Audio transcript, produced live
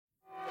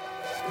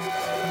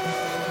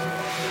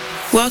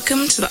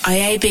Welcome to the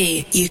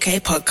IAB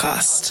UK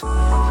podcast.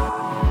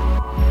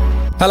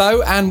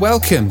 Hello and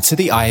welcome to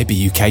the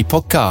IAB UK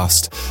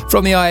podcast.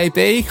 From the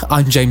IAB,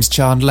 I'm James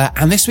Chandler,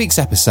 and this week's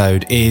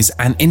episode is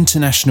an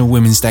International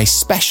Women's Day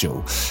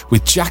special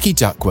with Jackie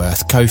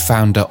Duckworth,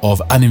 co-founder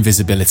of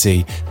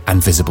Uninvisibility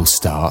and Visible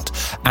Start,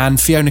 and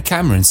Fiona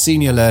Cameron,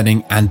 Senior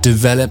Learning and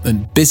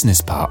Development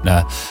Business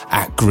Partner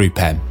at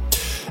GroupM.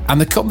 And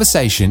the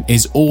conversation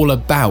is all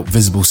about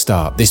Visible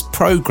Start, this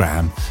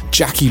programme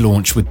Jackie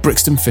launched with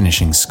Brixton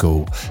Finishing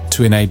School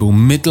to enable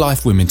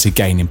midlife women to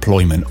gain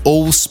employment,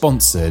 all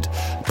sponsored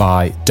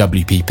by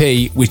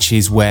WPP, which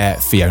is where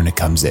Fiona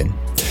comes in.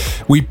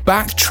 We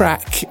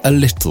backtrack a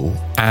little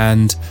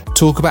and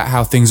talk about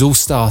how things all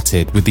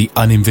started with the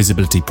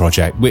Uninvisibility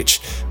project,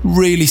 which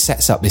really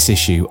sets up this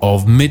issue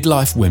of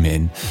midlife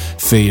women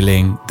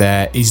feeling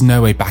there is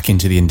no way back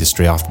into the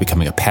industry after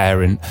becoming a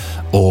parent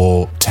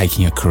or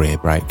taking a career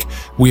break.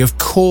 We, of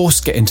course,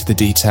 get into the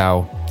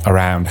detail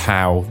around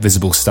how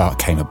Visible Start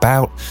came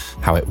about,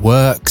 how it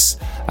works,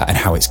 and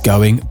how it's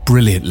going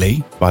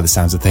brilliantly, by the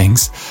sounds of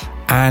things,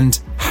 and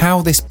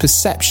how this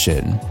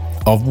perception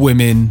of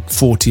women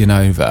 40 and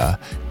over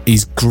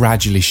is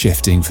gradually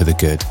shifting for the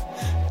good.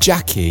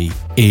 Jackie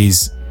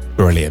is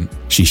brilliant.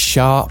 She's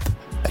sharp,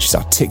 she's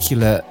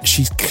articulate,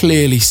 she's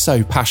clearly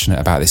so passionate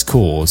about this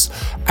cause.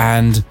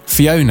 And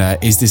Fiona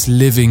is this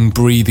living,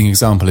 breathing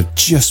example of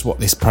just what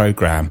this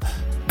programme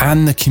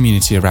and the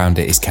community around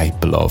it is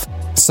capable of.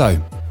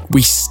 So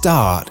we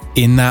start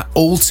in that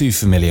all too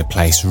familiar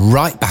place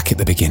right back at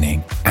the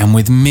beginning, and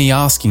with me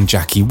asking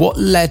Jackie what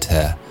led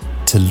her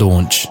to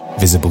launch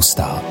Visible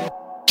Start.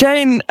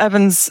 Jane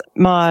Evans,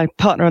 my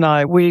partner, and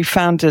I, we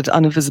founded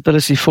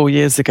Uninvisibility 4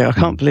 years ago. I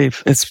can't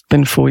believe it's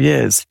been 4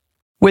 years.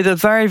 With a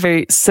very,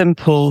 very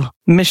simple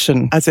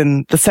mission, as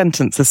in the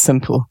sentence is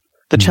simple.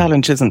 The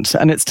challenge isn't.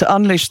 And it's to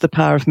unleash the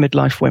power of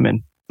midlife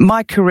women.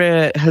 My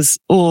career has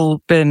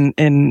all been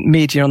in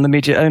media, on the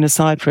media owner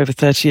side for over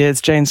 30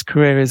 years. Jane's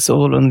career is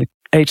all on the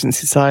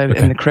agency side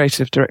in the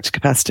creative director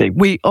capacity.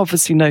 We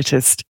obviously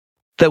noticed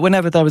that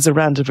whenever there was a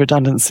round of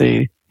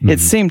redundancy, it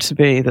seemed to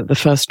be that the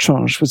first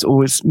tranche was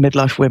always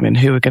midlife women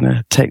who were going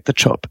to take the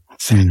chop.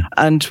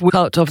 And we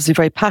felt obviously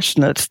very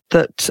passionate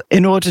that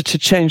in order to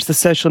change the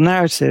social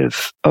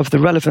narrative of the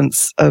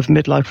relevance of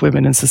midlife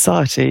women in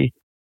society,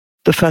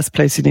 the first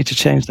place you need to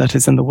change that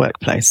is in the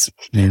workplace.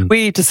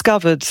 We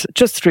discovered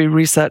just through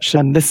research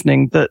and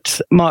listening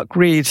that Mark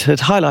Reed had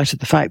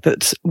highlighted the fact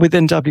that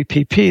within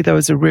WPP, there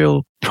was a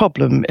real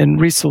problem in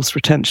resource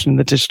retention in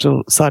the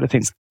digital side of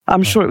things.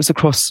 I'm sure it was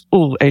across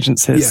all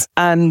agencies.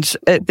 Yeah. And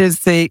it is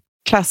the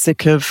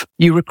classic of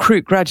you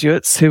recruit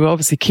graduates who are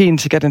obviously keen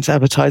to get into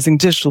advertising,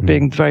 digital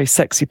being the very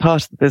sexy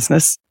part of the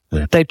business.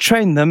 Yeah. They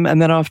train them,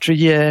 and then after a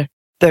year,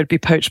 they'd be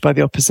poached by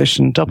the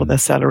opposition, double their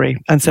salary.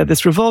 And so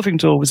this revolving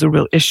door was a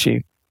real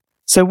issue.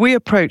 So we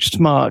approached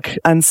Mark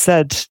and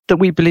said that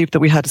we believed that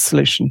we had a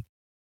solution,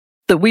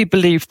 that we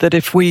believed that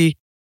if we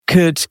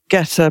could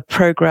get a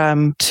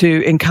program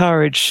to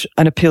encourage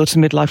and appeal to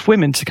midlife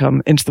women to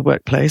come into the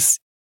workplace,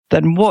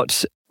 then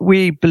what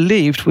we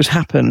believed would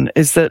happen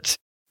is that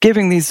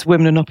giving these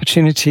women an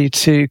opportunity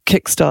to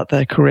kickstart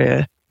their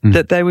career,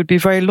 that they would be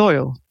very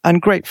loyal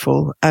and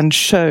grateful and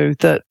show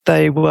that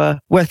they were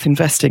worth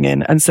investing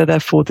in. And so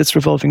therefore this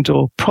revolving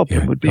door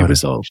problem would be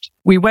resolved.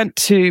 We went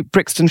to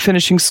Brixton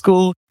Finishing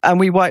School and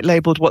we white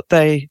labeled what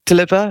they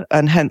deliver,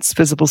 and hence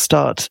Visible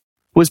Start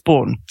was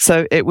born.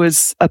 So it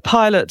was a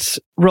pilot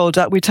rolled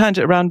out. We turned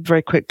it around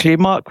very quickly.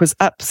 Mark was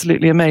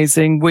absolutely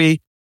amazing.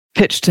 We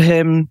pitched to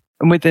him,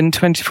 and within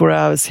 24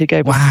 hours, he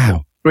gave us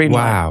a green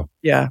light.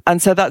 Yeah.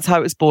 And so that's how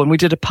it was born. We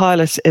did a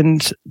pilot in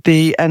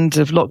the end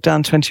of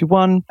lockdown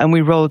 21, and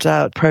we rolled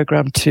out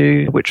program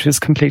 2, which was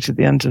completed at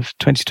the end of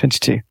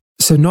 2022.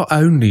 So not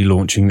only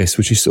launching this,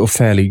 which is sort of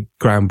fairly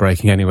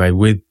groundbreaking anyway,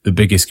 with the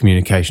biggest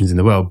communications in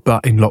the world,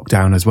 but in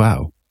lockdown as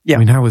well. Yeah. I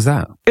mean, how was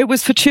that? It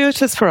was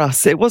fortuitous for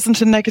us. It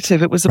wasn't a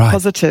negative. It was a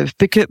positive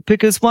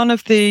because one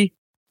of the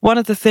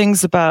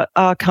things about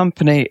our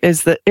company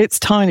is that it's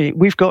tiny.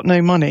 We've got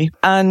no money.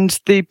 And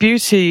the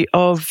beauty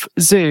of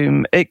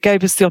Zoom, it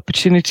gave us the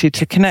opportunity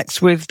to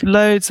connect with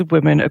loads of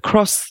women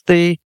across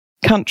the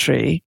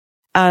country.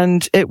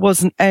 And it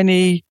wasn't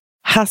any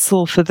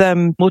hassle for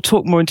them. We'll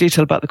talk more in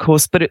detail about the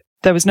course, but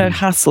there was no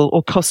hassle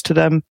or cost to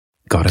them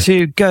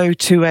to go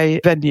to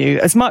a venue.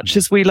 As much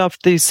as we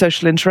loved the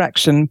social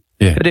interaction,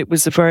 but it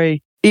was a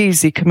very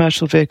easy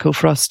commercial vehicle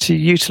for us to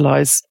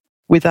utilize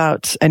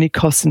without any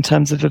costs in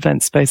terms of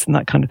event space and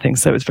that kind of thing.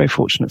 So it was very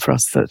fortunate for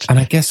us that. And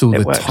I guess all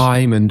the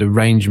time and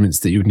arrangements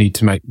that you would need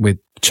to make with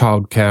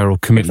childcare or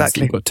commitments that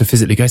you've got to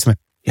physically go somewhere.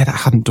 Yeah, that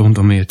hadn't dawned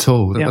on me at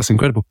all. That's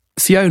incredible.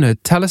 Fiona,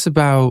 tell us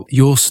about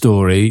your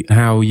story,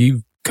 how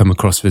you've come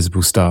across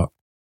Visible Start.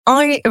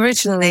 I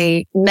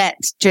originally met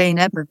Jane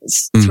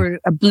Evans through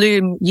a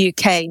Bloom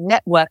UK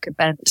network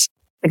event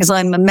because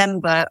I'm a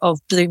member of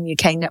Bloom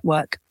UK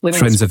Network.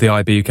 Friends of the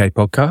IB UK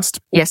podcast?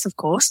 Yes, of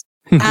course.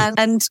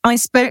 And I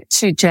spoke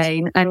to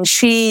Jane, and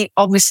she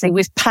obviously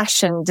with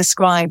passion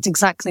described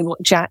exactly what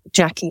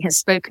Jackie has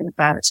spoken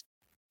about.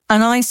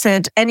 And I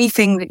said,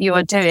 anything that you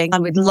are doing, I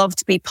would love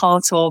to be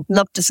part of,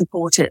 love to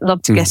support it,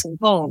 love to get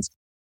involved.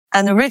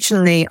 And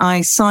originally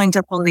I signed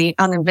up on the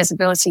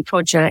Uninvisibility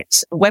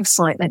Project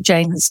website that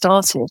Jane had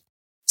started.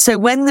 So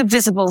when the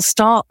Visible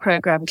Start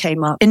program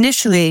came up,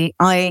 initially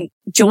I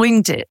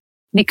joined it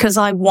because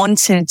I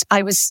wanted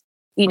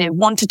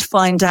to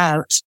find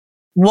out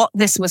what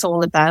this was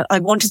all about. I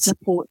wanted to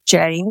support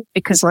Jane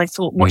because I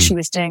thought what she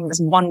was doing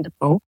was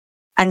wonderful.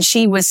 And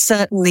she was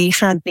certainly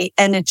had the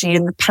energy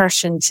and the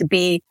passion to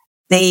be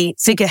the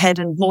figurehead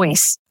and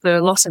voice for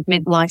a lot of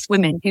midlife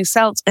women who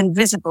felt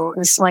invisible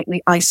and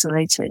slightly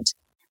isolated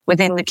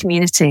within the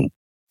community.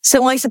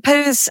 So I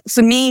suppose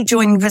for me,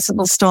 joining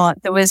Visible Start,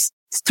 there was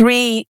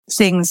 3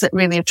 things that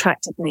really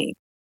attracted me.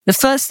 The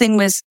first thing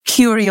was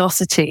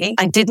curiosity.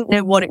 I didn't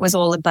know what it was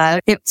all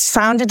about. It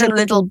sounded a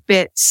little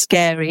bit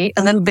scary,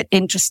 a little bit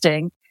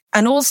interesting.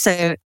 And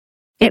also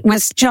it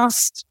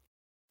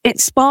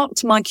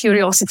sparked my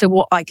curiosity of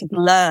what I could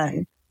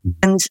learn.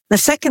 And the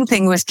second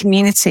thing was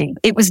community.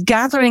 It was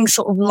gathering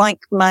sort of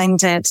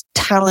like-minded,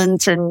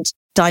 talent and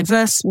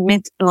diverse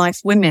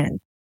midlife women.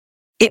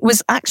 It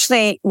was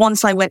actually,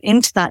 once I went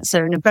into that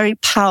zone, a very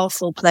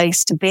powerful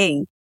place to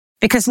be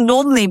because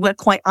normally we're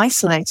quite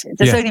isolated.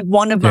 There's only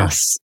one of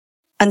us.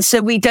 And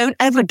so we don't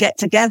ever get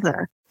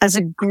together as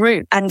a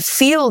group and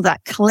feel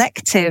that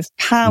collective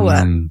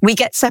power. We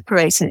get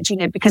separated,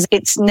 because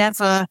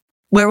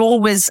we're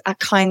always a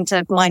kind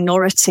of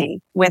minority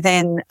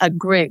within a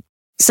group.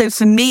 So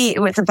for me, it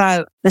was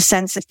about the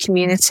sense of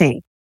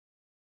community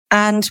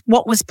and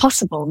what was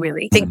possible,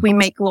 really. I think we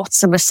make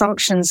lots of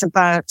assumptions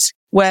about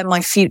where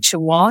my future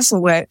was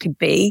and where it could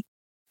be.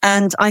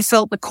 And I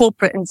felt the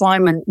corporate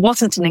environment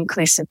wasn't an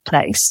inclusive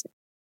place.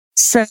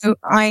 So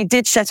I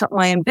did set up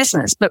my own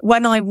business. But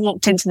when I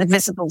walked into the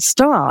Visible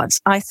Start,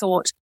 I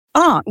thought,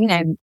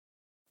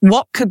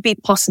 what could be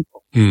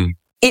possible?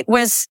 It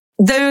was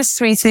those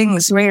 3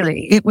 things,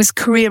 really. It was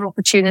career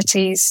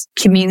opportunities,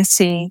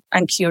 community,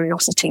 and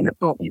curiosity that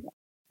brought me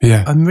there.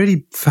 Yeah. I'm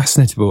really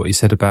fascinated by what you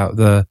said about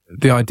the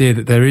idea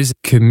that there is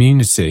a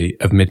community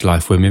of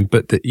midlife women,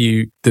 but that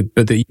you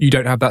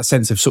don't have that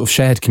sense of sort of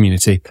shared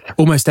community.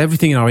 Almost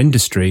everything in our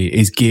industry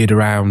is geared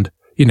around,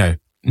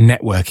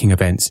 networking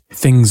events.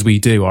 Things we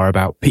do are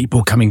about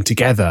people coming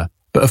together.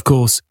 But of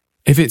course,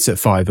 if it's at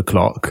 5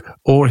 o'clock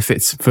or if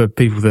it's for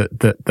people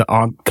that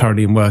aren't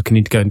currently in work and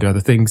need to go and do other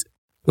things,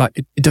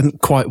 it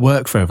doesn't quite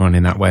work for everyone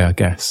in that way, I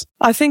guess.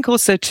 I think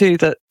also too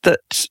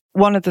that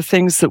one of the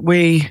things that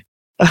we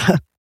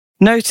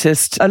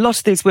noticed, a lot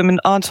of these women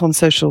aren't on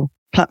social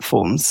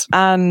platforms.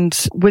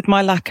 And with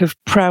my lack of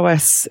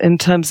prowess in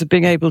terms of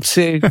being able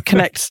to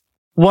connect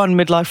one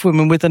midlife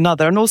woman with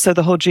another, and also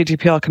the whole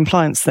GDPR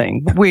compliance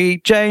thing,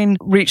 Jane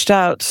reached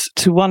out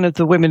to one of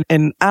the women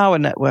in our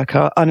network,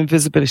 our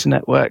Uninvisibility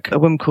network, a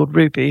woman called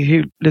Ruby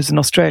who lives in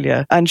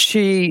Australia, and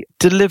she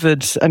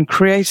delivered and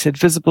created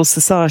Visible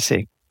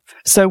Society.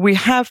 So we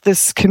have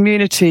this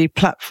community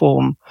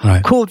platform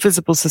called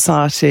Visible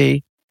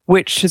Society,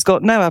 which has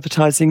got no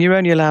advertising. You're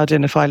only allowed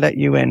in if I let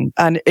you in.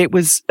 And it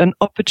was an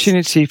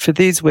opportunity for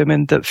these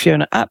women that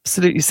Fiona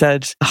absolutely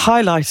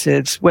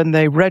highlighted when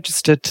they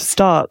registered to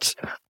start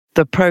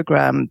the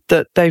program,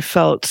 that they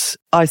felt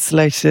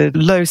isolated,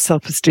 low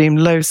self-esteem,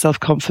 low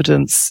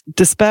self-confidence,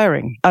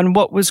 despairing. And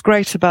what was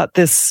great about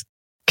this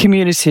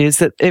community is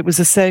that it was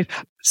a safe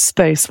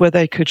space where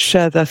they could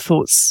share their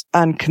thoughts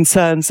and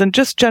concerns and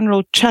just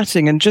general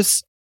chatting. And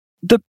just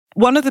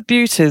one of the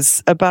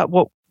beauties about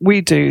what we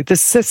do, the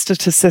sister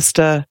to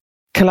sister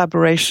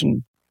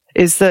collaboration,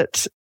 is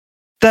that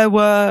there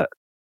were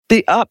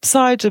the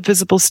upside of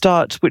Visible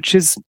Start, which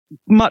is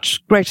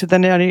much greater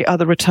than any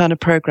other returner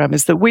program,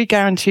 is that we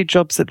guaranteed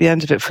jobs at the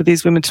end of it for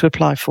these women to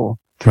apply for.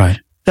 Right.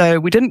 So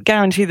we didn't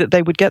guarantee that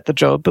they would get the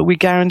job, but we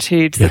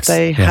guaranteed that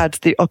they had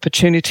the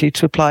opportunity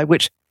to apply,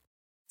 which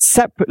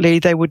separately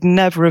they would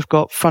never have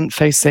got front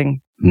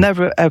facing.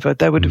 Never ever.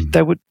 They wouldn't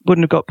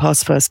have got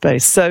past first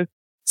base. So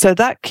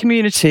that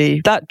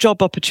community, that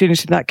job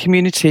opportunity, that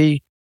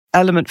community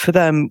element for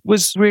them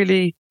was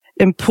really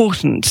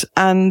important.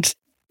 And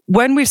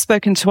when we've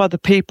spoken to other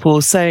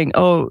people saying,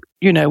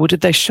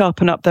 did they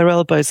sharpen up their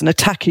elbows and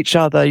attack each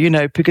other?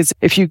 Because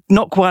if you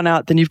knock one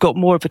out, then you've got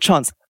more of a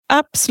chance.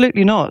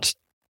 Absolutely not.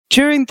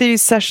 During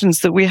these sessions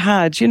that we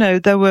had,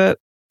 there were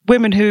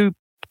women who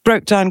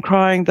broke down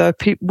crying. There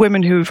were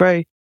women who were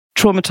very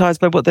traumatized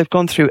by what they've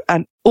gone through.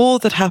 And all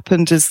that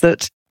happened is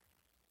that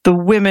the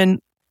women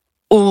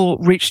all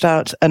reached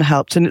out and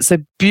helped. And it's a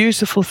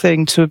beautiful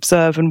thing to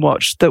observe and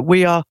watch, that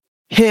we are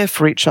here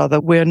for each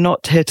other. We're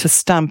not here to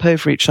stamp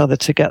over each other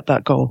to get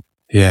that goal.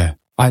 Yeah.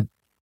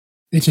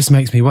 It just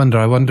makes me wonder.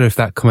 I wonder if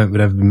that comment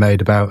would ever be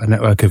made about a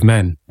network of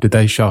men. Did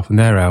they sharpen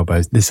their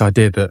elbows? This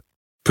idea that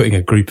putting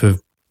a group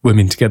of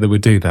women together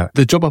would do that.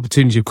 The job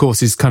opportunity, of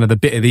course, is kind of the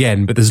bit at the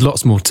end, but there's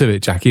lots more to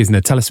it, Jackie, isn't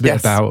there? Tell us a bit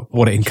about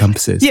what it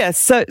encompasses.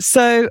 Yes.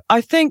 So I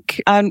think,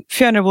 and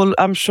Fiona will,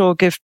 I'm sure,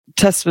 give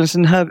testament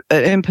and her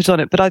input on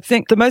it, but I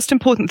think the most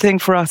important thing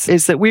for us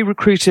is that we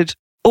recruited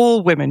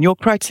all women. Your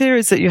criteria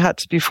is that you had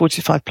to be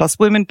 45 plus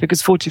women,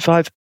 because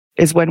 45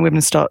 is when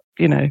women start,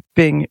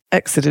 being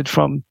exited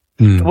from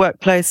the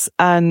workplace.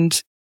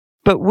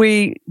 But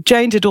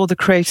Jane did all the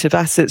creative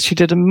assets. She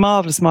did a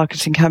marvelous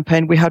marketing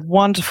campaign. We had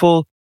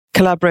wonderful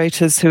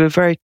collaborators who were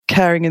very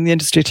caring in the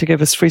industry to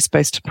give us free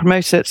space to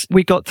promote it.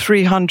 We got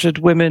 300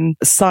 women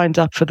signed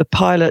up for the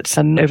pilot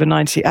and over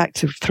 90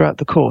 active throughout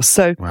the course.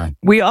 So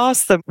we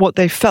asked them what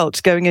they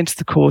felt going into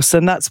the course.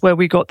 And that's where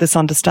we got this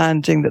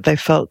understanding that they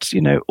felt,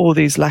 all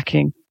these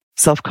lacking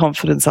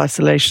self-confidence,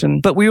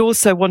 isolation. But we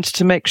also wanted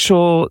to make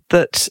sure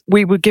that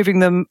we were giving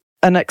them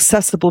an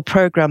accessible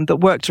program that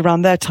worked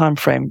around their time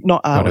frame,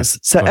 not ours.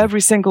 So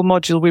every single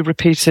module we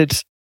repeated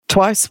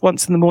twice,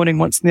 once in the morning,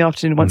 once in the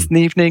afternoon, once in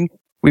the evening.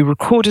 We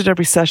recorded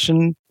every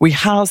session. We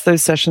housed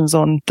those sessions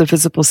on the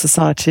Visible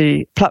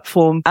Society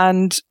platform.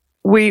 And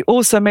we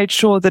also made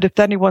sure that if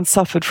anyone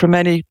suffered from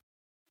any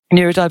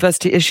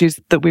neurodiversity issues,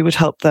 that we would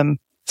help them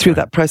through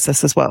that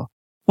process as well.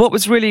 What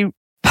was really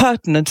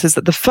pertinent is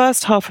that the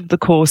first half of the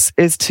course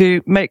is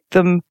to make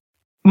them,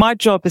 my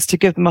job is to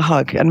give them a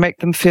hug and make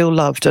them feel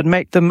loved and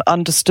make them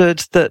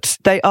understood that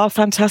they are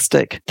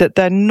fantastic, that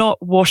they're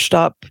not washed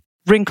up,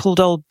 wrinkled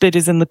old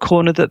biddies in the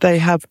corner, that they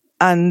have,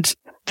 and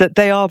that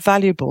they are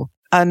valuable.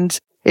 And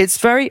it's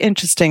very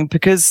interesting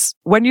because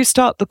when you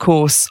start the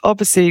course,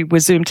 obviously we're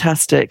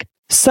Zoom-tastic.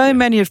 So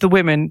many of the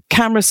women,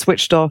 cameras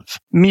switched off,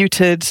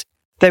 muted.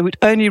 They would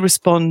only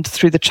respond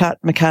through the chat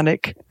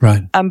mechanic.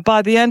 Right. And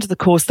by the end of the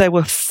course, they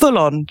were full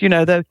on,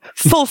 they're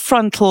full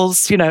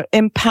frontals,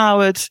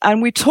 empowered.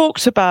 And we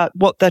talked about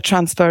what their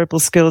transferable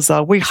skills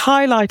are. We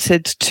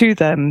highlighted to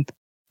them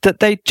that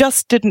they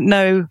just didn't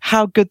know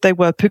how good they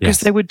were because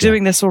they were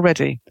doing this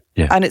already.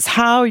 Yeah. And it's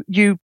how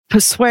you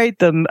persuade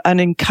them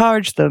and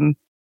encourage them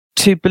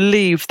to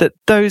believe that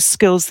those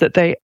skills that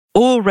they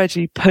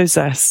already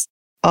possess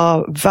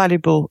are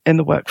valuable in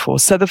the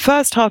workforce. So the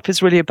first half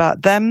is really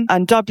about them,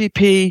 and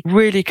WP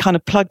really kind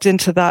of plugged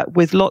into that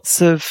with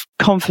lots of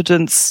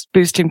confidence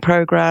boosting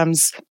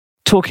programs,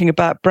 talking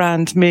about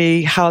brand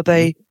me, how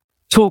they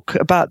talk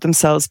about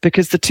themselves,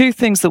 because the two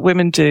things that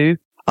women do,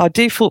 our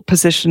default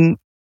position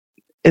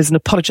is an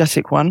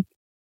apologetic one.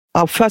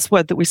 Our first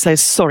word that we say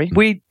is sorry.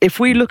 If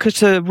we look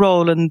at a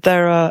role and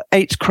there are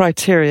 8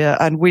 criteria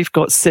and we've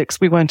got 6,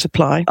 we won't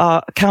apply.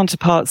 Our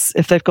counterparts,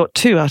 if they've got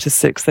 2 out of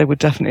 6, they would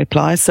definitely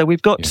apply. So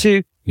we've got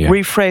to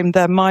reframe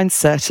their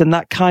mindset and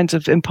that kind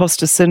of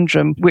imposter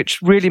syndrome,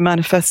 which really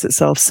manifests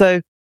itself.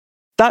 So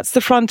that's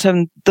the front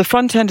end. The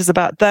front end is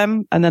about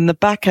them. And then the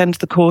back end of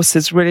the course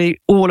is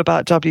really all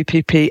about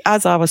WPP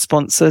as our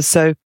sponsor.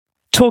 So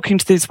talking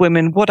to these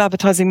women, what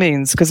advertising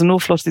means, because an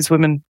awful lot of these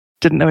women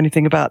didn't know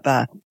anything about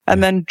that.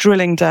 And then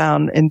drilling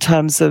down in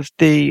terms of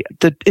the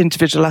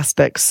individual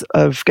aspects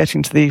of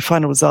getting to the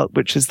final result,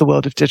 which is the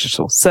world of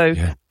digital. So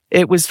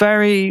it was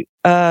very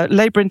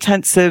labor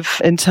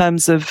intensive in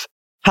terms of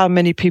how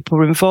many people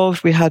were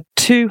involved. We had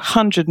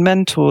 200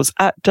 mentors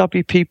at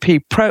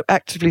WPP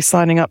proactively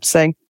signing up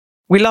saying,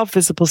 we love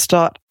Visible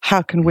Start.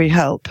 How can we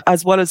help?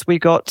 As well as we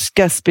got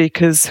guest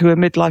speakers who are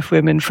midlife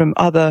women from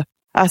other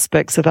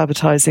aspects of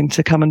advertising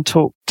to come and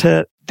talk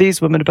to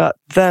these women about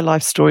their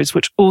life stories,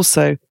 which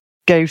also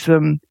gave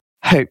them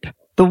hope.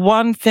 The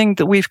one thing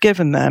that we've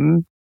given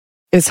them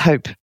is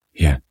hope.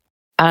 Yeah.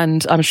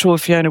 And I'm sure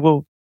Fiona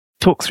will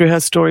talk through her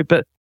story,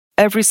 but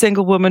every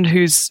single woman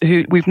who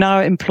we've now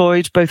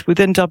employed both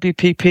within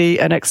WPP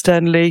and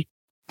externally,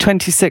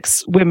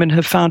 26 women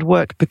have found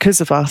work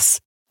because of us.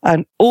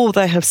 And all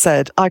they have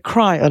said, I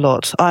cry a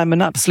lot. I'm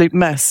an absolute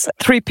mess.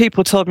 3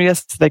 people told me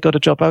yesterday they got a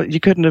job. You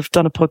couldn't have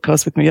done a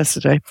podcast with me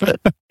yesterday. But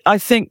I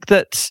think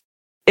that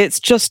it's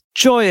just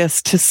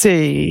joyous to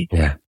see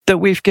that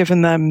we've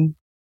given them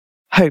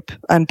hope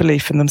and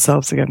belief in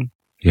themselves again.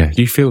 Yeah.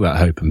 Do you feel that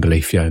hope and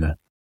belief, Fiona?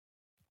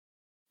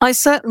 I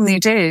certainly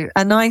do.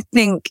 And I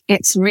think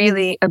it's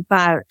really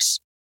about,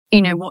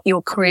 what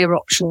your career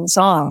options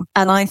are.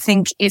 And I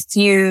think if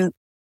you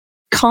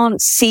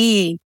can't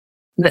see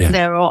that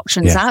there are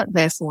options out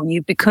there for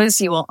you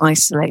because you are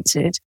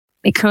isolated,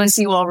 because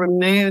you are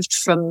removed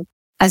from,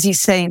 as you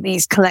say,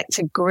 these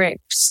collective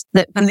groups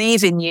that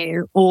believe in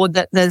you or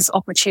that there's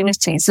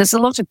opportunities. There's a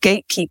lot of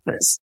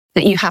gatekeepers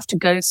that you have to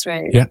go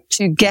through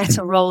to get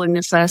a role in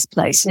the first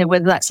place,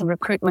 whether that's a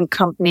recruitment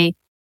company,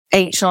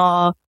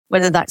 HR,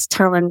 whether that's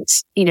talent,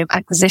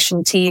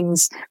 acquisition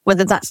teams,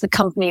 whether that's the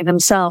company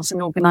themselves,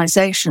 an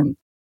organization.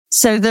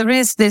 So there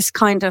is this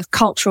kind of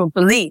cultural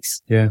belief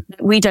that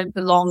we don't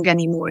belong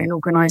anymore in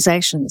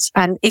organizations.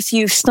 And if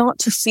you start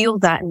to feel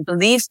that and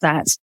believe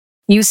that,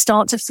 you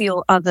start to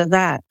feel other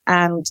that.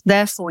 And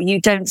therefore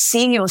you don't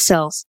see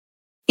yourself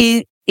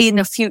in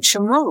a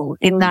future role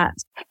in that.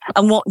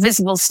 And what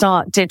Visible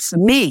Start did for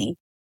me,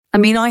 I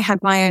mean, I had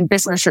my own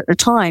business at the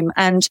time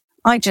and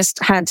I just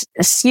had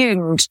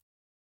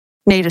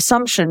made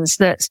assumptions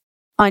that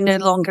I no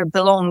longer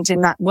belonged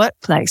in that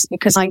workplace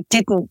because I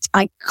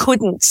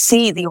couldn't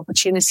see the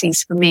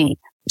opportunities for me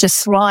to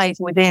thrive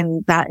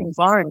within that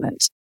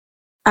environment.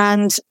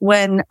 And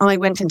when I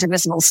went into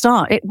Visible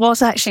Start, it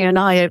was actually an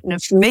eye-opener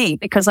for me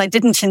because I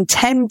didn't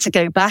intend to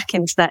go back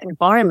into that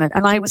environment.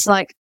 And I was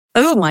like,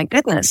 oh my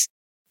goodness,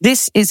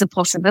 this is a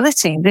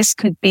possibility. This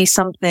could be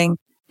something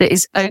that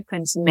is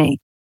open to me.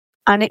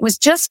 And it was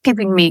just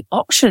giving me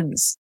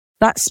options.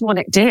 That's what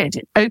it did.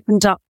 It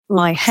opened up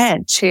my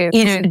head to,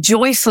 a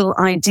joyful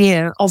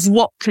idea of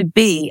what could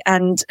be.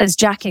 And as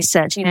Jackie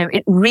said,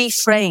 it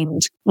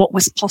reframed what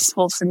was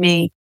possible for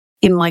me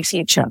in my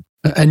future.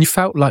 And you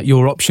felt like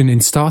your option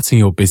in starting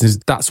your business,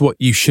 that's what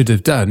you should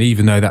have done,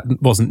 even though that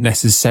wasn't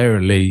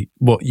necessarily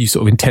what you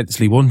sort of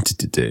intensely wanted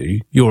to do.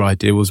 Your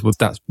idea was, well,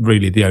 that's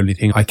really the only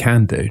thing I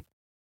can do.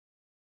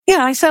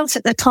 Yeah, I felt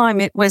at the time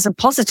it was a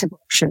positive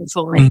option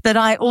for me. But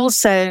I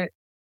also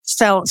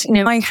felt,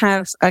 I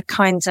have a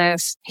kind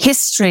of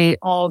history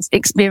of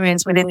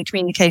experience within the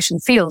communication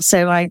field.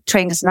 So I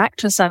trained as an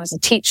actress. I was a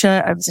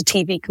teacher. I was a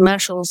TV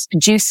commercials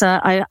producer.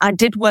 I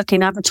did work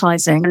in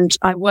advertising, and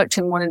I worked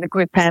in one of the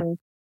GroupM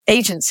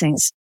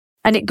agencies.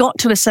 And it got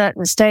to a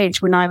certain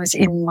stage when I was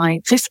in my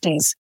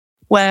 50s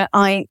where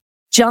I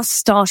just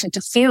started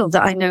to feel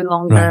that I no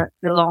longer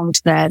belonged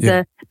there.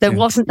 Yeah. There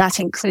wasn't that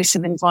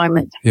inclusive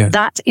environment. Yeah.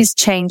 That is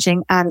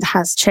changing and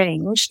has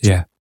changed.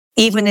 Yeah.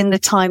 Even in the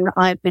time that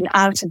I've been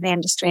out of the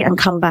industry and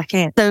come back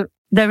in. So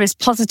there is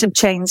positive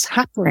change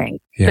happening.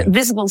 Yeah. But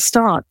Visible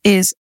Start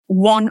is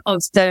one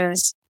of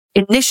those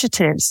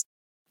initiatives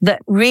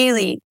that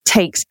really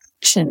takes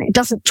action. It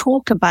doesn't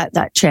talk about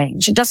that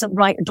change. It doesn't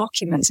write a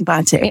document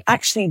about it. It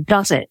actually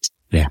does it.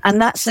 Yeah.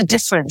 And that's the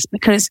difference,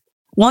 because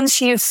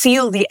once you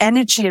feel the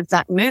energy of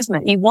that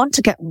movement, you want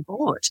to get on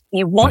board.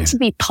 You want to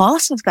be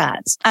part of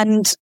that.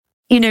 And,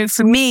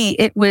 for me,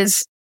 it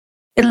was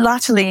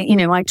latterly,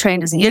 I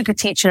trained as a yoga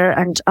teacher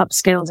and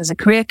upskilled as a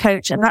career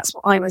coach. And that's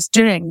what I was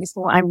doing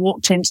before I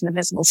walked into the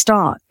Visible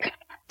Start.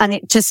 And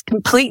it just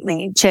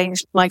completely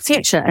changed my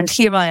future. And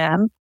here I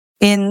am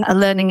in a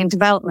learning and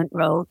development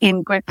role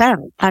in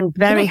GroupM. I'm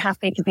very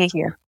happy to be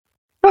here.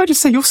 I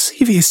just say your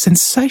CV is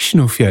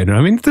sensational, Fiona.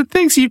 I mean, the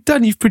things you've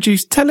done, you've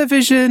produced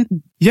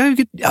television,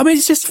 yoga. I mean,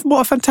 it's just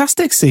what a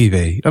fantastic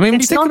CV. I mean, when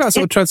you think about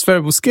sort of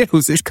transferable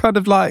skills, it's kind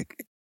of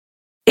like...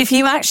 If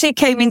you actually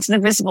came into the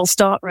Visible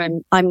Start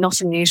room, I'm not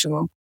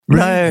unusual.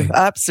 No,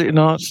 absolutely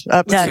not.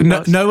 Absolutely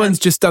not. No one's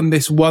just done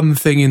this one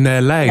thing in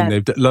their lane. No.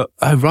 They've look.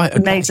 Oh, right.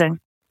 Okay. Amazing.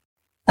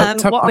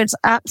 What I was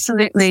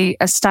absolutely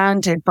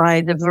astounded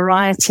by the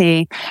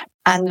variety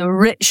and the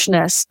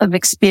richness of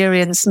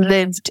experience,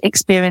 lived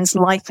experience,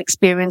 life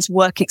experience,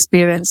 work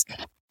experience.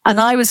 And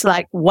I was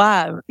like,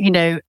 wow,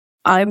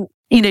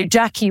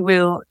 Jackie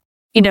will,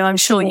 I'm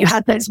sure you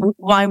had those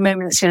wow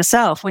moments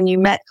yourself when you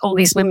met all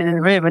these women in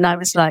the room. And I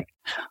was like,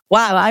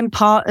 wow, I'm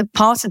part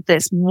of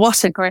this.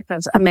 What a group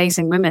of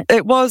amazing women.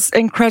 It was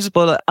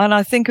incredible. And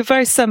I think a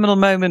very seminal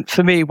moment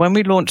for me when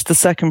we launched the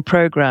second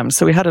program.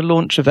 So we had a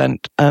launch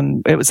event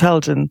and it was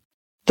held in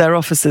their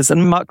offices,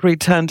 and Mark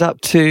Reed turned up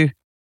to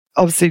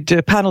obviously do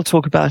a panel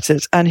talk about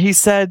it. And he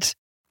said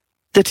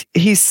that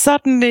he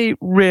suddenly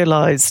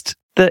realized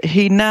that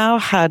he now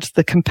had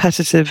the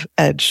competitive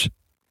edge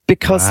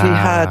because he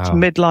had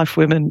midlife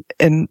women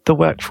in the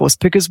workforce.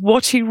 Because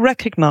what he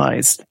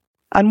recognized,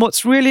 and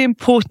what's really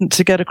important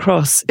to get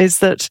across, is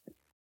that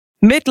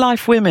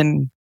midlife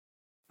women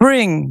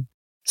bring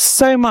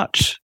so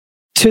much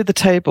to the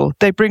table.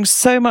 They bring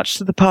so much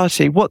to the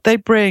party. What they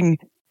bring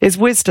is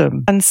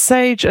wisdom and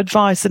sage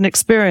advice and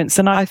experience.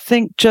 And I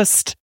think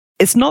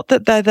it's not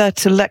that they're there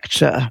to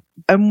lecture.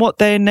 And what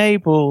they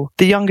enable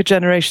the younger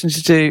generation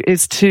to do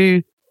is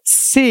to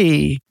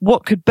see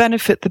what could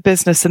benefit the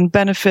business and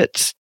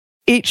benefit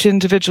each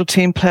individual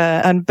team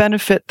player and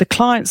benefit the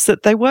clients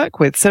that they work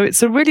with. So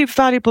it's a really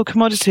valuable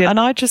commodity. And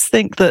I just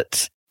think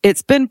that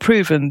it's been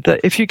proven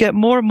that if you get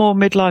more and more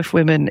midlife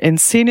women in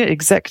senior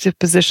executive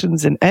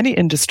positions in any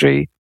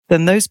industry,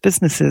 then those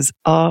businesses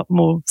are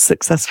more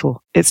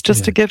successful. It's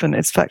just a given.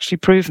 It's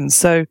factually proven.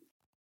 So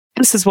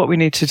this is what we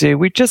need to do.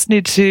 We just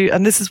need to,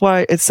 and this is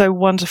why it's so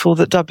wonderful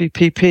that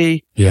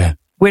WPP,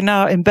 we're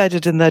now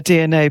embedded in their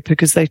DNA,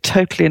 because they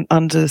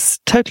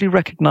totally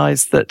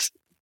recognize that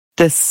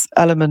this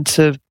element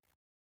of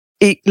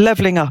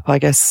leveling up, I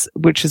guess,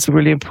 which is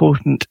really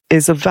important,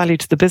 is of value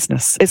to the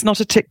business. It's not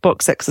a tick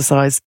box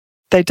exercise.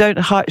 They don't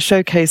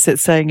showcase it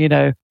saying,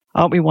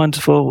 aren't we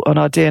wonderful on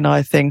our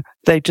D&I thing?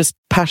 They just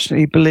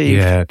passionately believe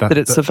that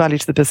it's of value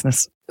to the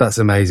business. That's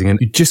amazing. And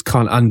you just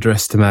can't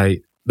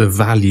underestimate the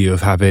value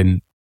of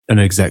having an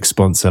exec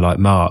sponsor like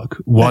Mark.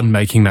 One,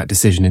 making that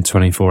decision in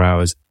 24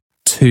 hours.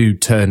 Two,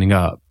 turning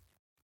up.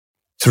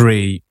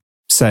 Three,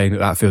 saying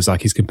that feels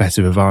like his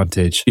competitive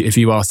advantage. If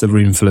you ask a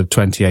room full of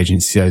 20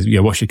 agencies,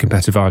 what's your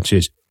competitive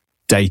advantage?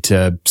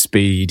 Data,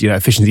 speed,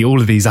 efficiency,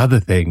 all of these other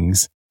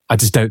things. I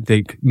just don't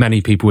think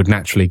many people would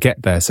naturally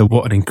get there. So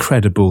what an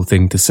incredible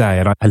thing to say.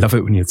 And I love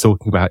it when you're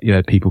talking about,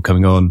 people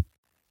coming on,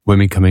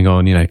 women coming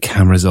on,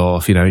 cameras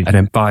off, and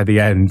then by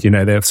the end,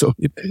 there are sort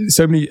of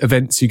so many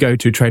events you go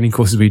to, training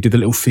courses where you do the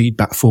little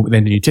feedback form at the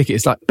end of your ticket.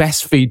 It's like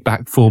best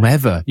feedback form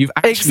ever. You've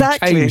actually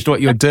changed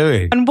what you're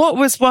doing. And what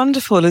was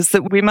wonderful is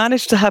that we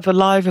managed to have a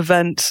live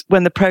event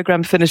when the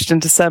program finished in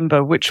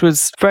December, which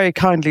was very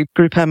kindly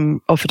GroupM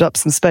offered up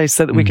some space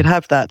so that we could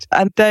have that.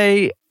 And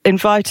they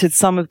invited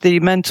some of the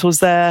mentors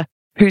there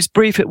whose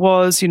brief it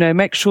was,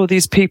 make sure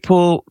these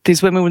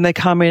women, when they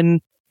come in,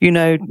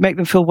 make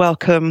them feel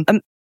welcome. And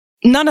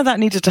none of that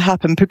needed to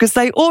happen because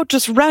they all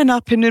just ran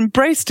up and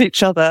embraced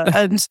each other.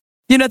 And,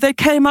 they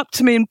came up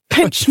to me and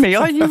pinched me.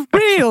 Are you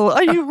real?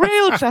 Are you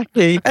real,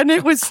 Jackie? And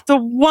it was the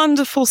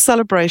wonderful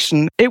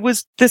celebration. It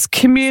was this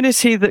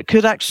community that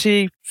could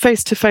actually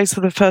face to face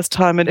for the first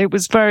time. And it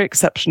was very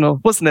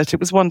exceptional, wasn't it? It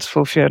was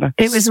wonderful, Fiona.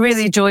 It was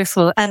really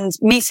joyful. And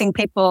meeting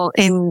people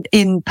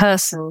in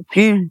person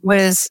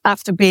was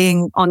after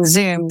being on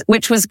Zoom,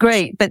 which was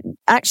great. But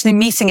actually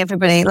meeting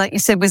everybody, like you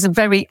said, was a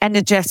very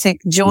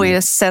energetic,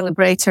 joyous,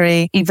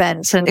 celebratory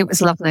event. And it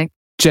was lovely.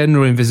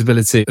 General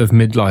invisibility of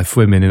midlife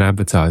women in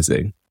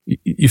advertising.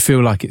 You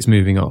feel like it's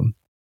moving on?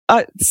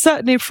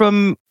 Certainly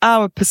from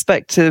our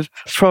perspective,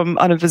 from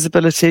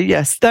Uninvisibility,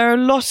 yes. There are a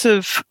lot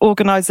of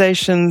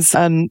organizations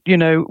and,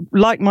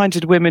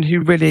 like-minded women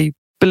who really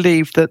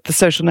believe that the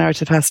social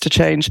narrative has to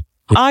change.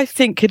 I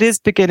think it is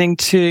beginning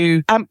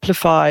to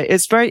amplify.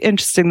 It's very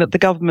interesting that the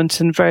government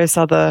and various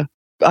other,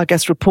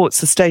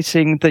 reports are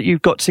stating that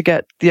you've got to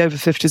get the over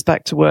 50s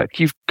back to work.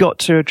 You've got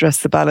to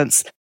address the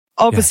balance.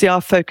 Obviously, our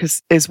focus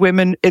is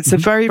women. It's a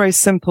very, very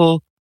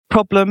simple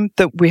problem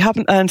that we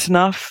haven't earned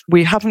enough.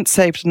 We haven't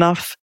saved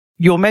enough.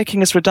 You're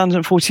making us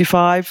redundant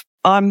 45.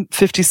 I'm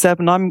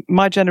 57.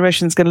 My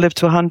generation is going to live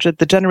to 100.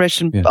 The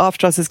generation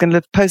after us is going to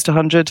live post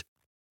 100.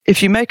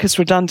 If you make us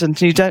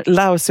redundant and you don't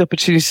allow us the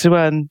opportunity to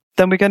earn,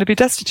 then we're going to be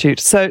destitute.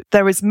 So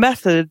there is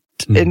method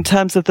in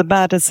terms of the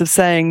madness of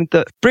saying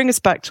that bring us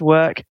back to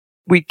work.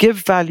 We give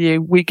value.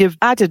 We give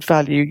added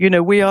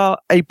value. We are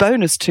a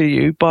bonus to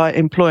you by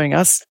employing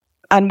us.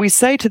 And we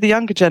say to the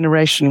younger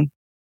generation,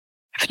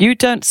 if you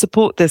don't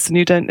support this and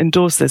you don't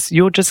endorse this,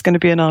 you're just going to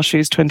be in our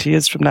shoes 20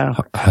 years from now.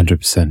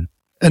 100%.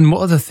 And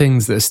what are the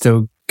things that are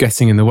still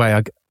getting in the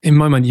way? In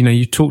my mind,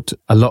 you talked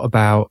a lot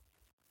about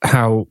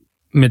how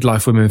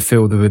midlife women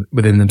feel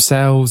within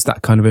themselves,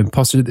 that kind of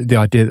imposter, the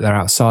idea that they're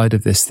outside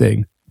of this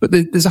thing. But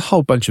there's a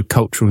whole bunch of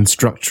cultural and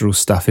structural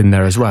stuff in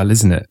there as well,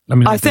 isn't it?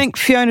 I think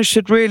Fiona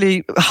should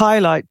really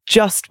highlight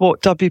just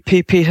what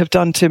WPP have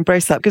done to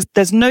embrace that, because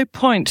there's no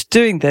point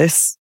doing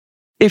this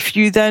if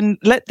you then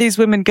let these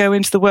women go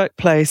into the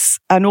workplace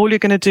and all you're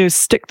going to do is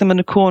stick them in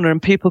a corner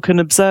and people can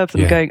observe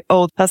them going,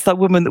 oh, that's that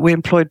woman that we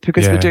employed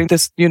because we're doing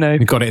this, You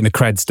got it in the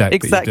creds deck.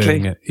 Exactly. But you're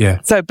doing it. Yeah.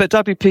 So, but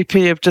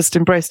WPP have just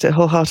embraced it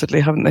wholeheartedly,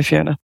 haven't they,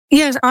 Fiona?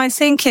 Yes, I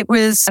think it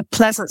was a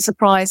pleasant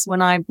surprise when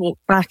I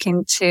walked back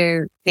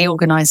into the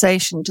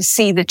organization to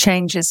see the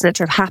changes that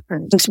have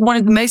happened. And one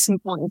of the most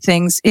important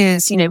things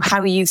is,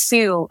 how you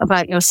feel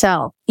about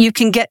yourself. You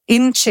can get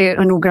into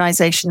an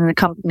organization and a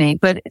company,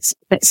 but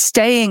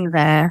staying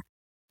there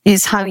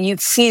is how you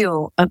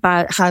feel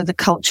about how the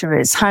culture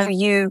is, how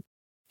you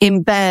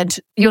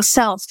embed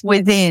yourself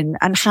within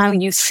and how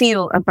you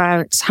feel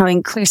about how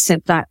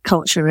inclusive that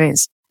culture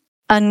is.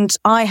 And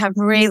I have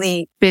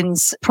really been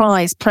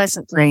surprised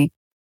pleasantly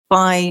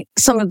by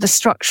some of the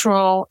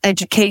structural,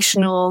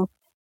 educational,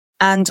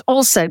 and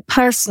also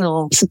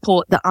personal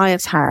support that I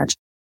have had.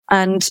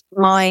 And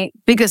my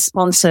biggest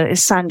sponsor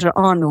is Sandra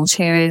Arnold,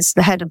 who is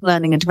the head of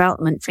learning and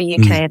development for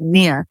UK and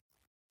EMEA,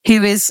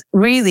 who has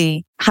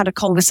really had a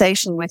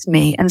conversation with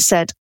me and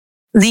said,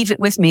 leave it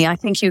with me. I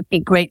think you'd be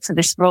great for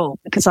this role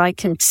because I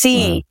can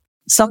see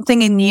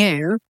something in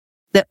you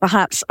that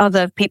perhaps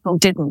other people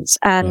didn't.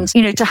 And,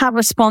 to have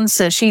a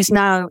sponsor, she's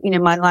now,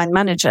 my line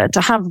manager,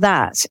 to have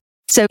that.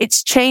 So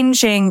it's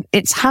changing.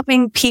 It's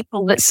having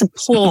people that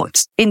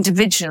support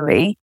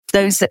individually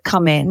those that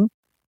come in,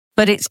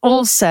 but it's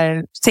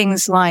also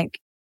things like,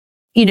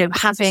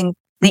 having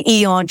the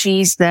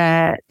ERGs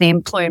there, the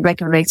employee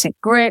regulated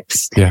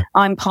groups. Yeah.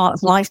 I'm part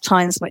of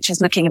Lifetimes, which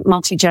is looking at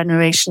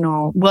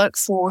multi-generational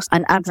workforce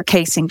and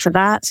advocating for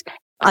that.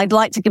 I'd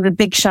like to give a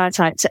big shout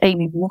out to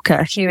Amy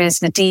Walker, who is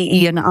the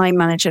DE&I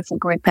manager for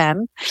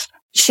GroupM.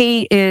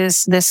 She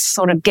is this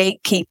sort of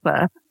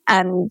gatekeeper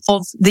and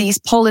of these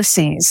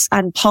policies,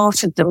 and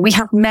part of them, we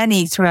have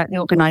many throughout the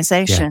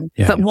organization,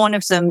 but one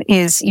of them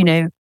is,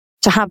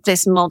 to have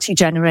this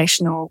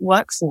multi-generational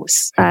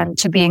workforce and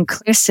to be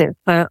inclusive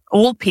for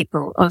all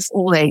people of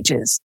all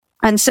ages.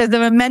 And so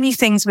there are many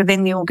things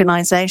within the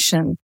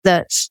organization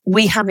that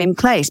we have in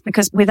place,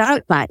 because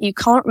without that, you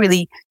can't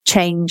really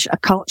change a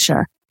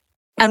culture.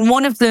 And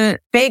one of the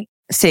big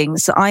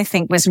things that I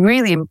think was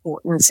really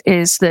important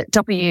is that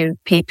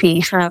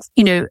WPP have,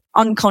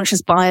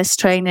 unconscious bias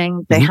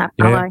training. They have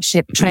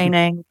allyship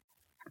training.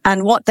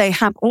 And what they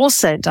have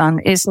also done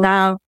is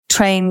now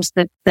trained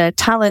their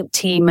talent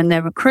team and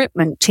their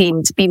recruitment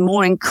team to be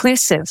more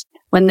inclusive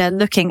when they're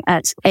looking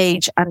at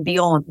age and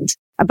beyond,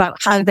 about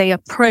how they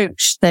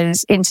approach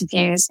those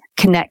interviews,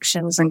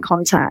 connections and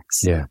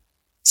contacts. Yeah.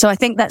 So I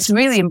think that's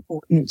really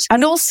important.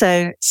 And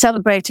also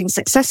celebrating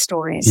success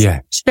stories,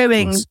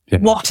 showing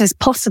what is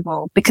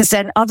possible, because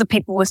then other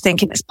people will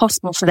think if it's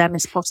possible for them,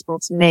 it's possible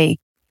for me.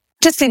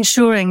 Just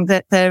ensuring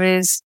that there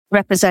is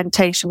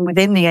representation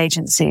within the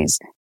agencies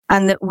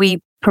and that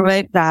we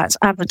promote that,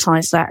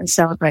 advertise that and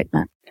celebrate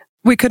that.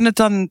 We couldn't have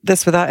done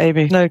this without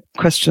Amy. No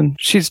question.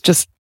 She's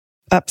just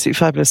absolutely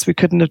fabulous. We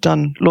couldn't have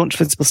done Launch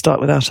Visible Start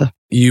without her.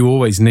 You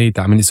always need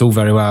that. I mean, it's all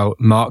very well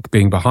Mark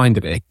being behind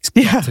it. It's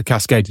got to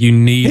cascade. You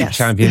need a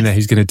champion there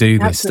who's going to do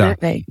this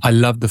Absolutely. stuff. I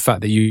love the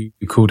fact that you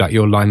called out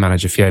your line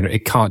manager, Fiona.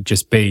 It can't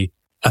just be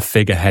a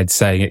figurehead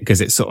saying it because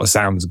it sort of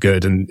sounds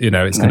good and,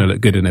 it's going to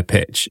look good in a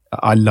pitch.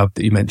 I love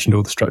that you mentioned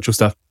all the structural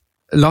stuff.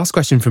 Last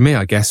question from me,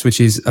 I guess, which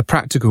is a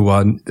practical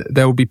one.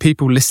 There will be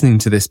people listening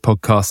to this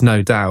podcast,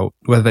 no doubt,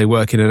 whether they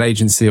work in an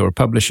agency or a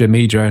publisher,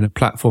 media owner,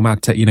 platform,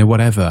 ad tech,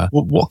 whatever.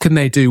 What can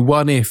they do?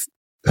 One, if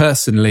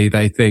personally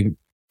they think,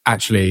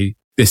 actually,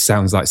 this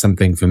sounds like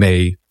something for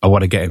me. I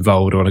want to get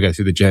involved. I want to go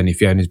through the journey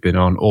Fiona's been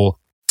on. Or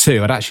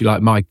two, I'd actually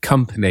like my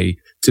company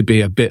to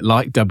be a bit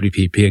like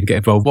WPP and get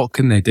involved. What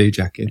can they do,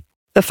 Jackie?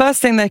 The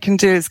first thing they can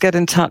do is get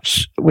in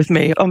touch with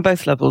me on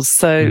both levels.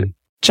 So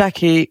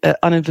Jackie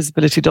at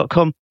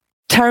uninvisibility.com.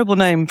 Terrible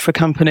name for a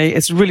company.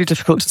 It's really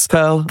difficult to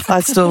spell. I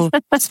still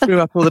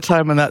screw up all the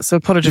time on that. So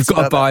apologies. You've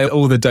got to buy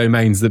all the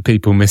domains that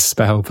people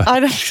misspell. I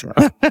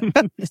know.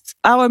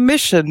 Our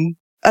mission,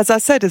 as I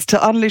said, is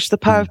to unleash the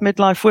power of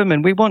midlife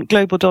women. We want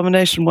global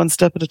domination one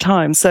step at a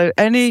time. So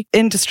any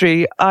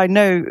industry, I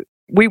know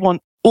we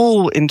want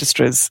all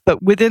industries,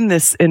 but within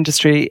this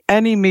industry,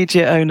 any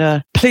media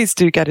owner, please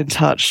do get in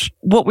touch.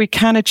 What we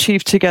can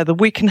achieve together,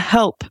 we can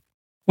help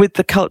with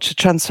the culture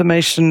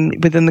transformation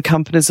within the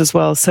companies as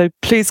well. So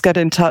please get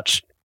in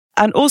touch.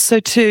 And also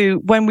too,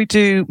 when we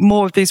do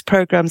more of these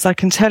programs, I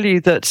can tell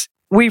you that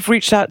we've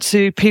reached out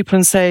to people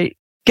and say,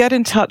 get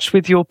in touch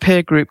with your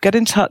peer group, get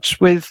in touch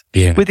with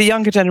the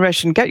younger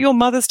generation, get your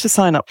mothers to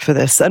sign up for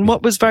this. And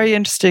what was very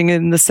interesting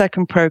in the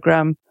second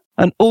program,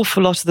 an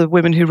awful lot of the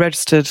women who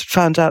registered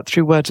found out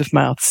through word of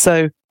mouth.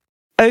 So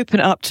open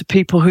up to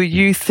people who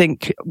you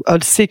think are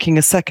seeking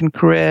a second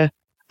career,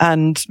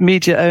 and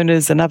media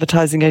owners and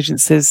advertising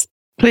agencies.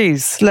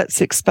 Please, let's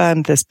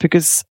expand this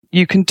because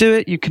you can do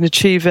it, you can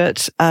achieve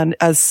it. And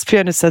as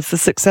Fiona says, the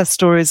success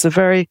stories are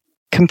very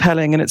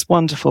compelling and it's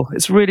wonderful.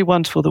 It's really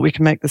wonderful that we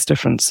can make this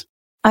difference.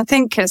 I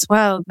think as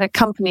well, the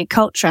company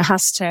culture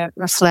has to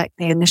reflect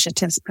the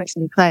initiatives put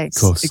in place.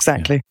 Of course.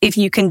 Exactly. If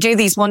you can do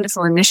these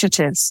wonderful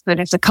initiatives, but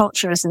if the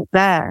culture isn't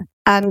there,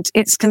 and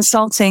it's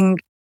consulting,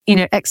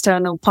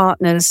 external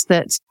partners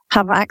that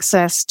have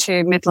access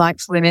to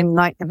midlife women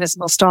like the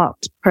Visible Start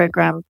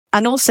program,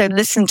 and also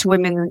listen to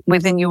women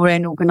within your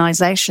own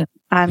organization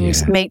and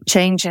make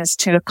changes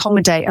to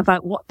accommodate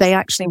about what they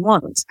actually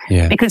want,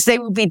 because they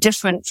will be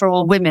different for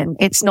all women.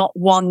 It's not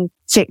one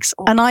fix.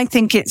 And I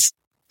think it's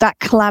that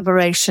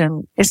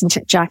collaboration, isn't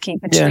it, Jackie,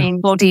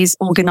 between bodies,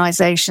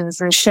 organizations,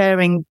 and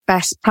sharing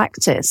best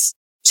practice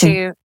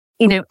to,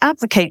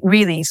 advocate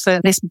really for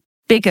this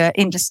bigger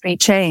industry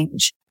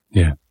change.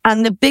 Yeah.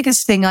 And the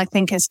biggest thing I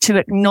think is to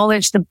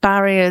acknowledge the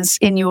barriers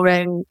in your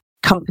own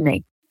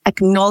company.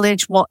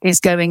 Acknowledge what is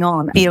going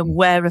on. Be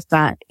aware of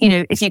that.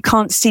 If you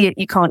can't see it,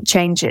 you can't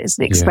change it, as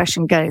the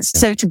expression goes.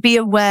 So to be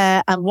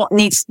aware and what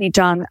needs to be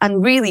done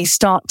and really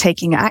start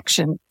taking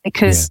action,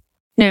 because,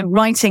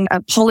 writing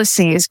a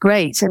policy is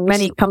great and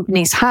many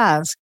companies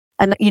have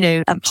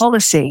a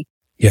policy,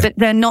 but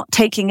they're not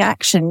taking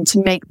action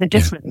to make the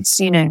difference,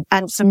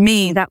 and for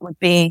me, that would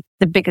be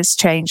the biggest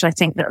change I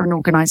think that an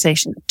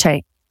organization would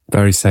take.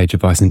 Very sage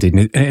advice indeed.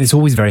 And it's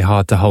always very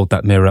hard to hold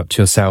that mirror up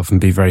to yourself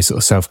and be very sort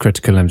of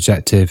self-critical and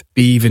objective.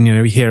 Even,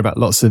 we hear about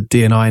lots of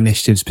D&I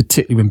initiatives,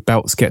 particularly when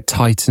belts get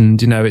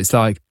tightened. It's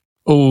like,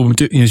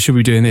 should we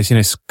be doing this?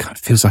 It kind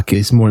of feels like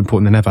it's more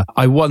important than ever.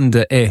 I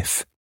wonder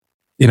if,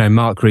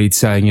 Mark Reed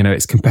saying,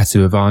 it's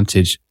competitive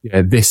advantage,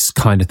 this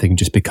kind of thing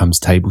just becomes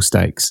table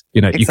stakes.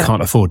 Exactly. You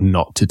can't afford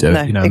not to do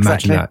it. No,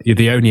 Imagine that. You're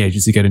the only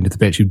agency getting into the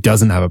pitch who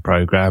doesn't have a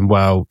program.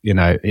 Well,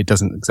 it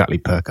doesn't exactly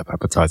perk up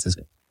advertisers.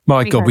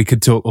 My God, we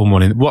could talk all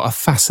morning. What a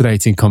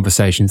fascinating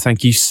conversation.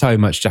 Thank you so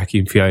much, Jackie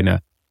and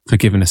Fiona, for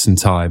giving us some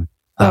time.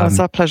 It's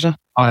our pleasure.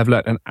 I have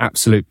learnt an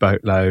absolute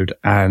boatload,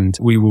 and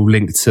we will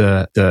link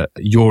to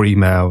your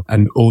email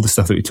and all the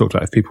stuff that we talked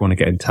about if people want to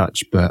get in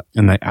touch.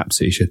 And they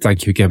absolutely should.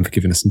 Thank you again for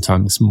giving us some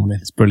time this morning.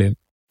 It's brilliant.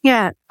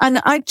 Yeah.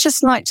 And I'd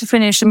just like to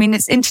finish.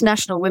 It's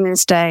International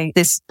Women's Day.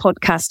 This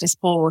podcast is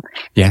for.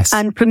 Yes.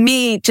 And for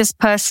me, just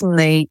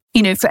personally,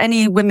 for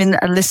any women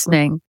that are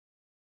listening,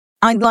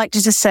 I'd like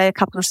to just say a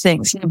couple of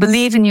things.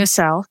 Believe in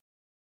yourself,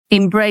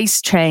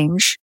 embrace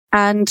change,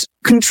 and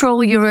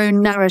control your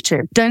own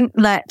narrative. Don't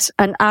let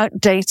an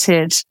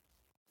outdated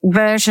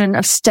version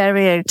of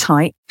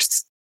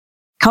stereotypes,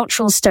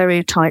 cultural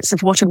stereotypes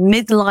of what a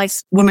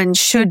midlife woman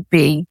should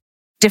be,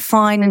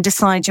 define and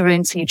decide your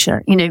own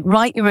future.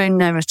 Write your own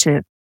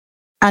narrative.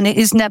 And it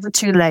is never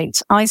too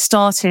late. I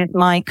started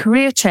my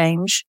career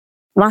change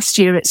last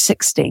year at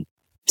 60.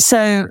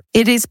 So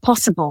it is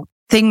possible.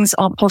 Things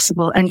are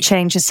possible and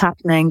change is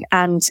happening.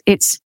 And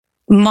it's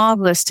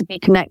marvelous to be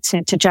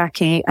connected to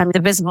Jackie and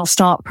the Visible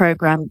Start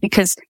program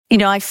because,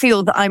 I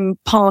feel that I'm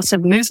part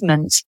of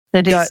movement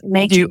that is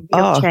making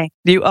real change.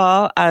 You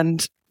are.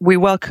 And we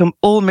welcome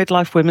all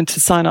midlife women to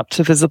sign up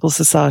to Visible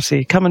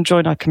Society. Come and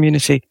join our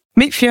community.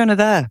 Meet Fiona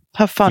there.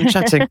 Have fun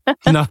chatting.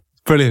 No,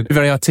 brilliant.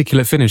 Very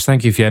articulate finish.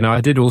 Thank you, Fiona.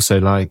 I did also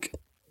like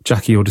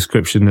Jackie, your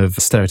description of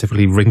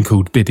stereotypically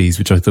wrinkled biddies,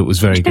 which I thought was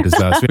very good as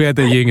well. So we had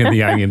the yin and the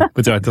yang in,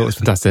 which I thought was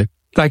fantastic.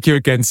 Thank you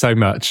again so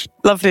much.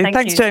 Lovely.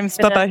 Thanks, James.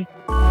 Bye-bye.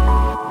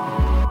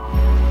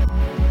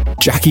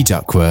 Jackie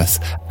Duckworth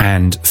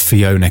and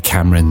Fiona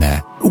Cameron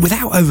there.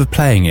 Without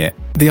overplaying it,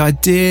 the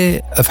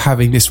idea of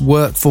having this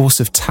workforce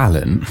of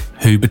talent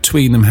who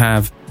between them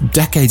have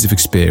decades of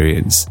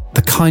experience,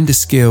 the kind of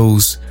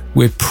skills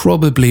we're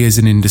probably as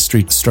an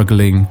industry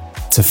struggling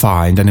to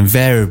find and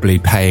invariably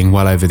paying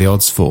well over the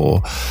odds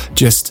for,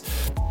 just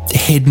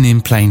hidden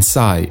in plain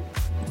sight,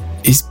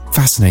 is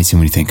fascinating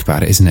when you think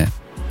about it, isn't it?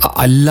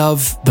 I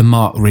love the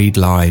Mark Reed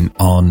line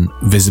on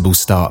Visible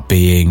Start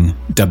being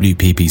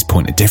WPP's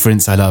point of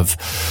difference. I love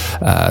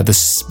the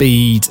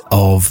speed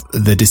of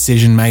the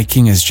decision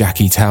making, as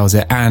Jackie tells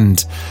it,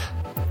 and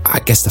I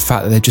guess the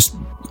fact that they've just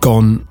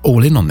gone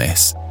all in on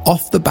this.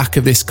 Off the back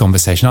of this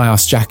conversation, I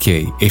asked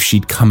Jackie if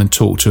she'd come and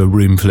talk to a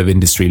room full of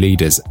industry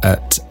leaders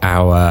at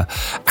our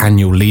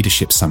annual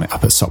leadership summit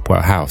up at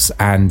Sopwell House,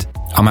 and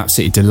I'm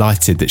absolutely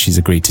delighted that she's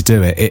agreed to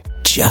do it. It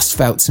just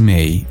felt to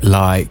me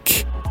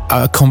like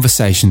a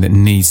conversation that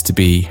needs to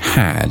be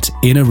had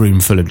in a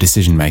room full of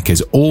decision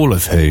makers, all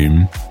of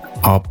whom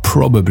are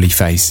probably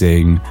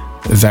facing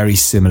very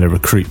similar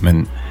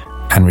recruitment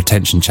and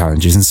retention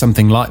challenges, and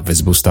something like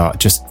Visible Start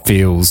just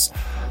feels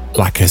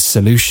like a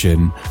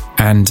solution.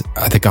 And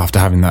I think after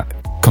having that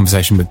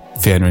conversation with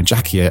Fiona and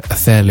Jackie, a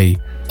fairly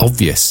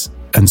obvious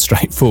and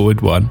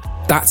straightforward one.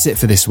 That's it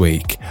for this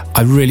week.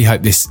 I really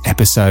hope this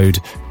episode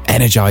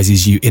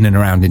energises you in and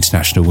around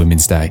International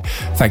Women's Day.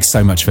 Thanks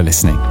so much for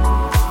listening.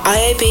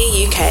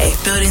 IAB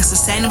UK, building a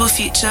sustainable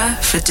future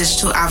for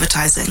digital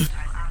advertising.